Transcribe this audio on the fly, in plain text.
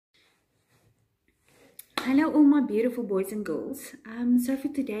Hello all my beautiful boys and girls. So for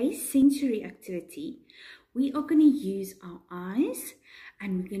today's sensory activity, we are going to use our eyes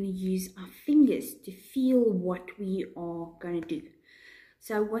and we're going to use our fingers to feel what we are going to do.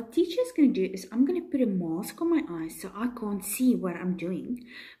 So what teacher is going to do is I'm going to put a mask on my eyes so I can't see what I'm doing,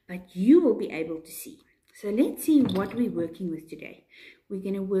 but you will be able to see. So let's see what we're working with today. We're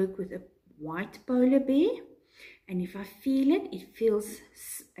going to work with a white polar bear. And if I feel it, it feels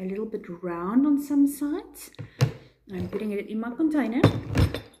a little bit round on some sides. I'm putting it in my container.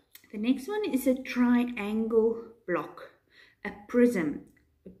 The next one is a triangle block, a prism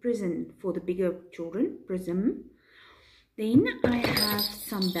for the bigger children, prism. Then I have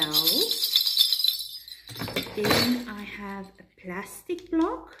some bells. Then I have a plastic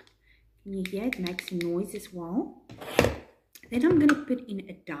block. Can you hear it makes a noise as well? Then I'm going to put in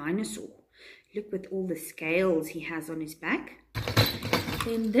a dinosaur. Look with all the scales he has on his back.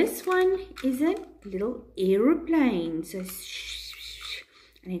 Then this one is a little aeroplane. So,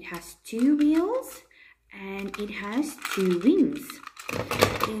 and it has 2 wheels and it has 2 wings.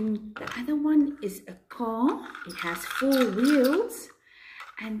 Then the other one is a car. It has 4 wheels.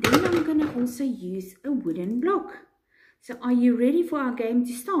 And then I'm going to also use a wooden block. So are you ready for our game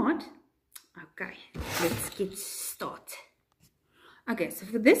to start? Okay, let's get started. Okay, so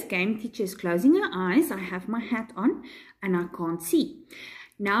for this game, teacher is closing her eyes. I have my hat on and I can't see.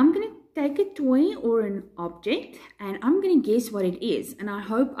 Now I'm going to take a toy or an object and I'm going to guess what it is. And I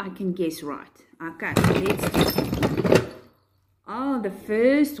hope I can guess right. Okay, so let's do. Oh, the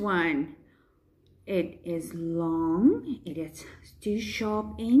first one. It is long. It has 2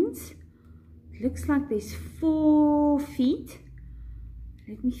 sharp ends. It looks like there's 4 feet.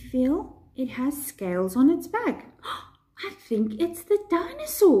 Let me feel. It has scales on its back. I think it's the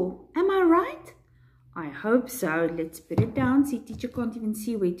dinosaur. Am I right? I hope so. Let's put it down. See, teacher can't even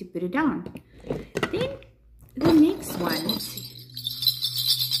see where to put it down. Then the next one, let's see.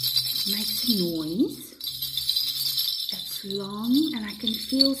 It makes a noise. It's long and I can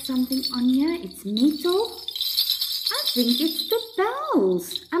feel something on here. It's metal. I think it's the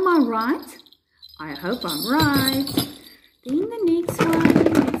bells. Am I right? I hope I'm right. Then the next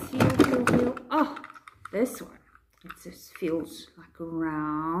one, let's feel. Oh, this one. It just feels like a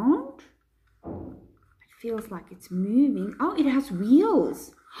round. It feels like it's moving. Oh, it has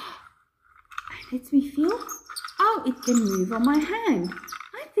wheels. It lets me feel. Oh, it can move on my hand.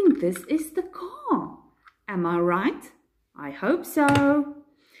 I think this is the car. Am I right? I hope so.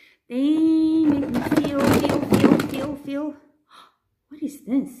 Then let me feel. What is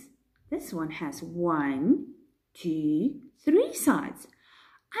this? This one has 1, 2, 3 sides.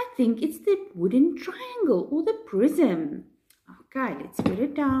 I think it's the wooden triangle or the prism. Okay, let's put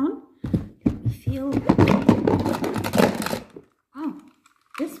it down. Let me feel. Oh,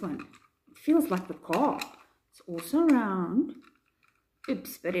 this one. It feels like the car. It's also round.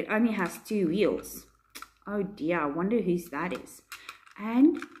 Oops, but it only has 2 wheels. Oh dear, I wonder whose that is.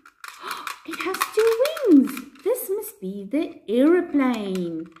 And it has 2 wings. This must be the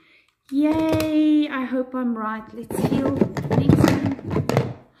aeroplane. Yay, I hope I'm right. Let's feel the next one.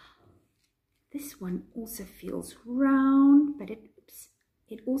 This one also feels round, but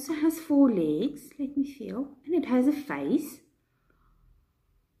it also has 4 legs. Let me feel. And it has a face.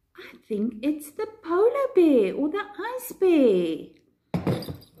 I think it's the polar bear or the ice bear.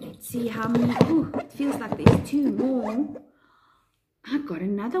 Let's see how many. Oh, it feels like there's 2 more. I got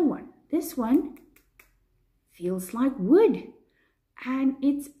another one. This one feels like wood. And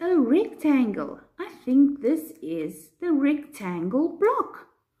it's a rectangle. I think this is the rectangle block.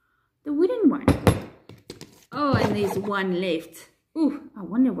 The wooden one. Oh, and there's 1 left. Ooh, I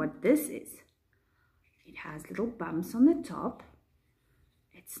wonder what this is. It has little bumps on the top.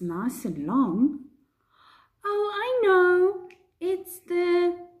 It's nice and long. Oh, I know. It's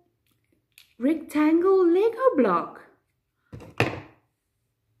the rectangle Lego block.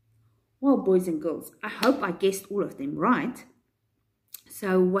 Well, boys and girls, I hope I guessed all of them right.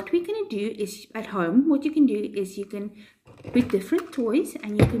 So what we're going to do is, at home, what you can do is you can put different toys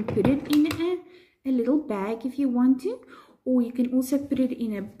and you can put it in a little bag if you want to. Or you can also put it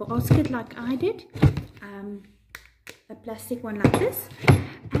in a basket like I did. A plastic one like this.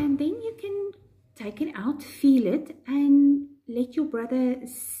 And then you can take it out, feel it, and let your brother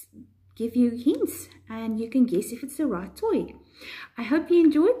give you hints. And you can guess if it's the right toy. I hope you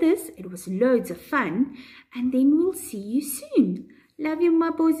enjoyed this. It was loads of fun. And then we'll see you soon. Love you, my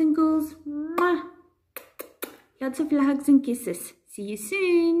boys and girls. Mwah. Lots of hugs and kisses. See you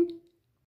soon.